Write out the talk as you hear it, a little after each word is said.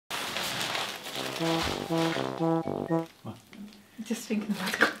What? Just thinking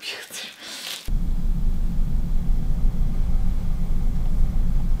about the computer.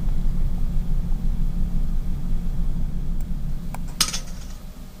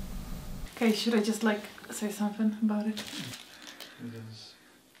 Okay, should I just like say something about it? Because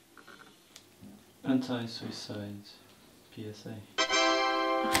anti-suicide PSA.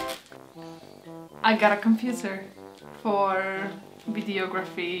 I got a computer for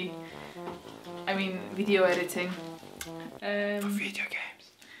videography. I mean, video editing. Video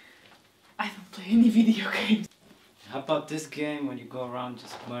games. I don't play any video games. How about this game when you go around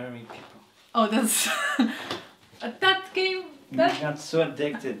just murdering people? Oh, that's that game. That... You got so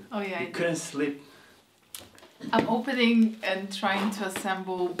addicted. Oh yeah. You couldn't sleep. I'm opening and trying to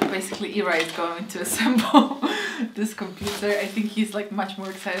assemble. Basically, Irid is going to assemble this computer. I think he's like much more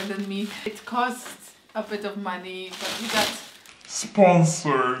excited than me. It costs a bit of money, but we got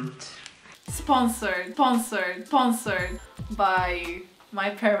sponsored by my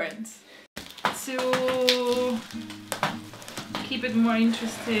parents. To keep it more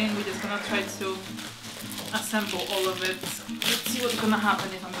interesting, we're just gonna try to assemble all of it. Let's see what's gonna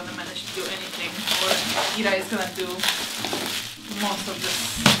happen if I'm gonna manage to do anything, or Ira is gonna do most of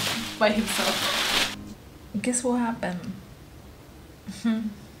this by himself. Guess what happened?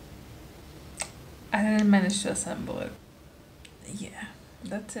 I didn't manage to assemble it. Yeah,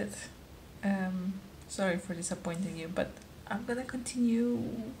 that's it. Sorry for disappointing you, but I'm gonna continue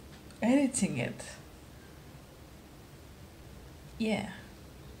editing it. Yeah.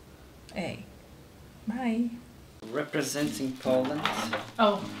 Hey. Bye. Representing Poland.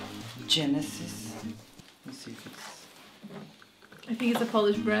 Oh. Genesis. Let's see if it's... I think it's a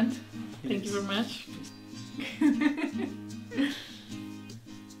Polish brand. Thank you very much.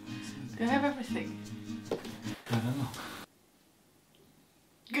 Do I have everything? I don't know.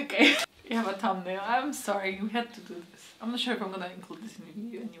 Okay. You have a thumbnail. I'm sorry, we had to do this. I'm not sure if I'm gonna include this in the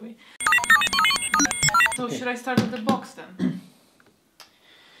video anyway. So okay. Should I start with the box then?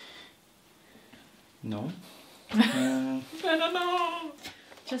 No. I don't know.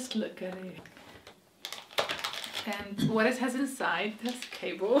 Just look at it. And what it has inside, it has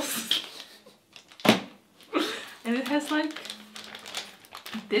cables. And it has like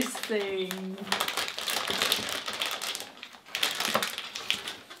this thing.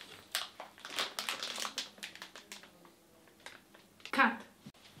 Cat.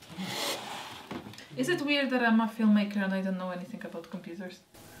 Is it weird that I'm a filmmaker and I don't know anything about computers?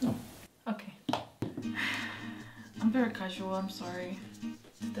 No. Okay. I'm very casual, I'm sorry.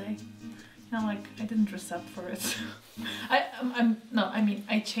 Today. You know, like, I didn't dress up for it.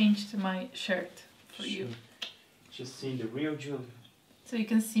 I changed my shirt for you. Just seeing the real Julia. So you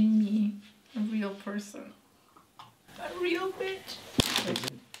can see me, a real person. A real bitch.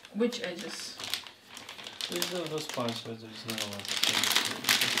 Which edges? There's those parts where there's not a lot of things.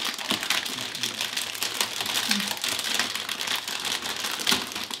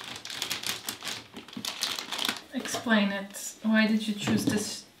 Explain it. Why did you choose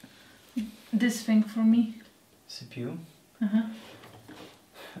this thing for me? CPU? Uh-huh.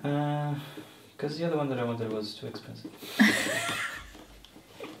 Because the other one that I wanted was too expensive.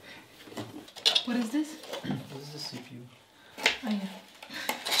 What is this? This is the CPU. Oh yeah.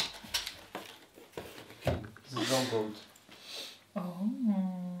 This is all gold. Oh,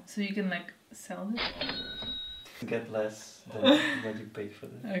 so you can like sell it? Get less than what you paid for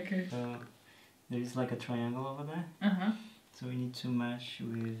this. Okay. There is like a triangle over there. Uh-huh. So we need to match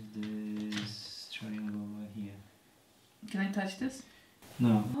with this triangle over here. Can I touch this?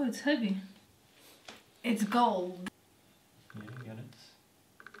 No. Oh, it's heavy. It's gold. Yeah, you got it.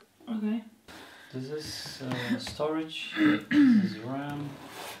 Okay. This is storage. This is RAM.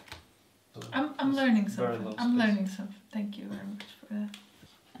 So I'm learning something. I'm learning something. Thank you very much for that.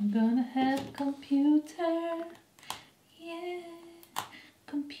 I'm gonna have a computer. Yeah.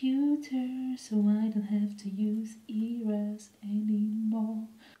 Computer, so I don't have to use eras anymore.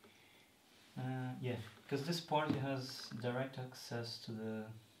 Yeah, because this port has direct access to the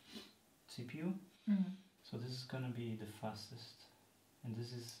CPU. Mm. So this is gonna be the fastest, and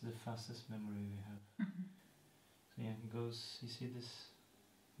this is the fastest memory we have. Mm-hmm. So yeah, it goes. You see this?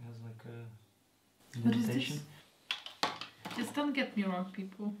 It has like a what is this? Just don't get me wrong,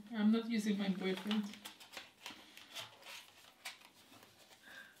 people. I'm not using my boyfriend.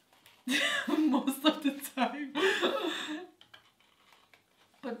 Most of the time.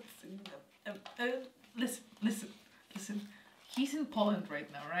 But listen. He's in Poland right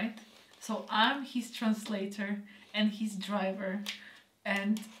now, right? So I'm his translator and his driver,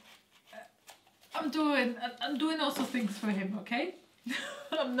 and I'm doing also things for him. Okay,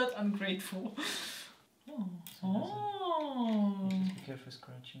 I'm not ungrateful. Oh. Oh. Just be careful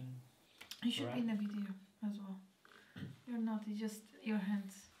scratching. You should be in the video as well. You're not, it's just your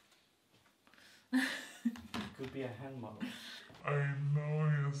hands. Could be a hand model. I know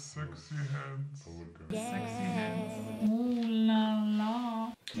he has sexy hands. Sexy hands. Ooh la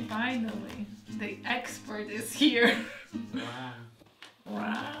la. Finally, the expert is here. Wow.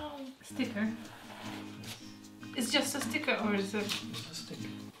 Wow. Sticker. It's just a sticker or is it? It's a stick.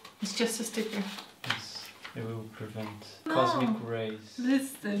 It's just a sticker. Yes. It will prevent cosmic rays.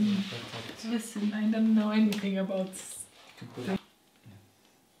 Listen. Listen, I don't know anything about...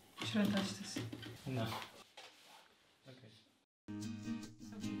 Should I touch this? No.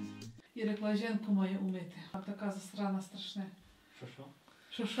 Irek, łazienko moje umyte. Mam taka zasrana strasznie. Szoszo?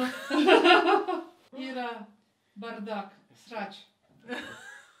 Szoszo? Ira, bardak, srać.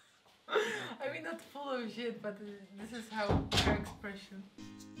 I mean, not full of shit, but this is how our expression.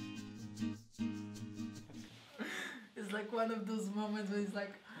 It's like one of those moments where it's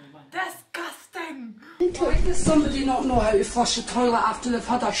like, disgusting! Why does somebody not know how to flush a toilet after they've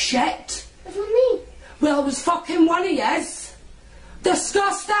had a shit? It was me. Well, it was fucking one of yours.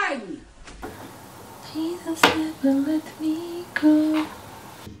 Disgusting! Jesus never let me go.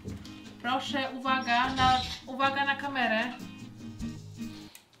 Proszę, uwaga na kamerę.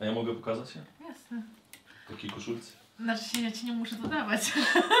 A ja mogę pokazać się? Jasne. W takiej koszulce? Znaczy, ja ci nie muszę dodawać.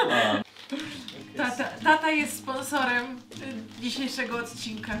 Tata jest sponsorem dzisiejszego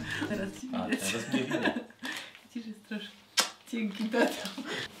odcinka. Teraz ci widać. Teraz mnie widać. Widzisz, jest troszkę. Dzięki, tato.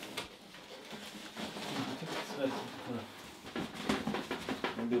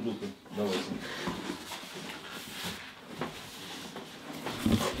 Mogę dupy. Dawaj sobie.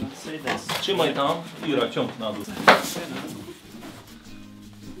 Trzymaj tam, Ira, ciąg na dół.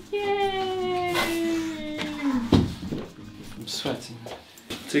 Yay! I'm sweating.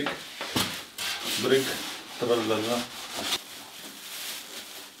 Cyk. Bryk. Tralalala.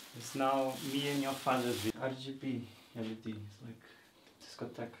 It's now me and your father's video. RGB LED. It's like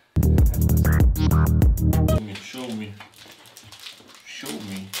discotheque. Show me. Show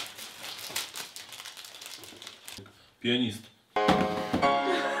me. Pianist.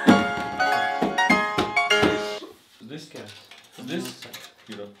 This cat. This?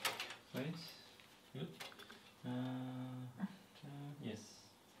 Ira. Wait. Good. Yes.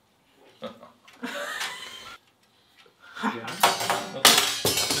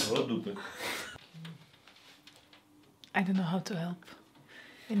 O dupy. I don't know how to help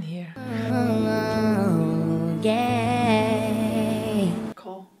in here.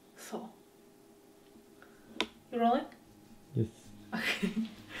 Call Saul. You rolling? Yes. Okay.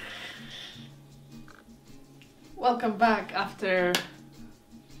 Welcome back after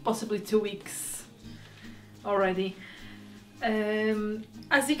possibly 2 weeks already.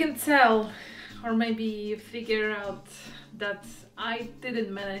 As you can tell, or maybe figure out, that I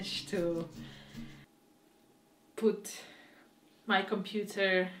didn't manage to put my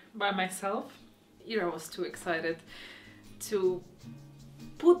computer by myself. Ira was too excited to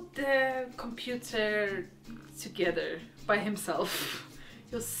put the computer together by himself.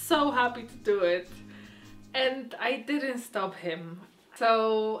 He was so happy to do it, and I didn't stop him.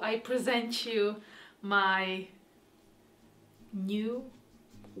 So I present you my new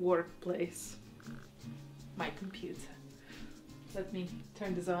workplace, my computer. Let me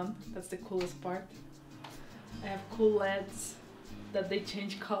turn this on. That's the coolest part. I have cool LEDs that they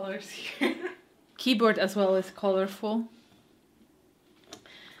change colors here. Keyboard as well is colorful.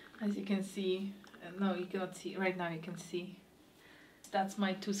 As you can see, no, you cannot see, right now you can see. That's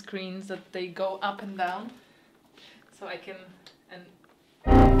my 2 screens that they go up and down. So I can,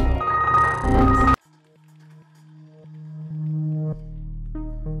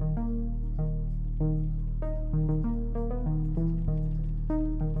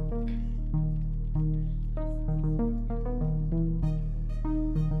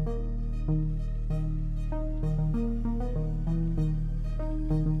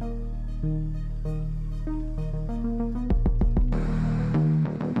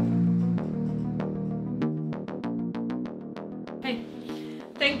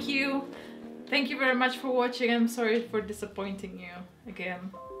 Thank you very much for watching. I'm sorry for disappointing you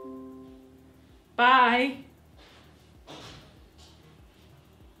again. Bye!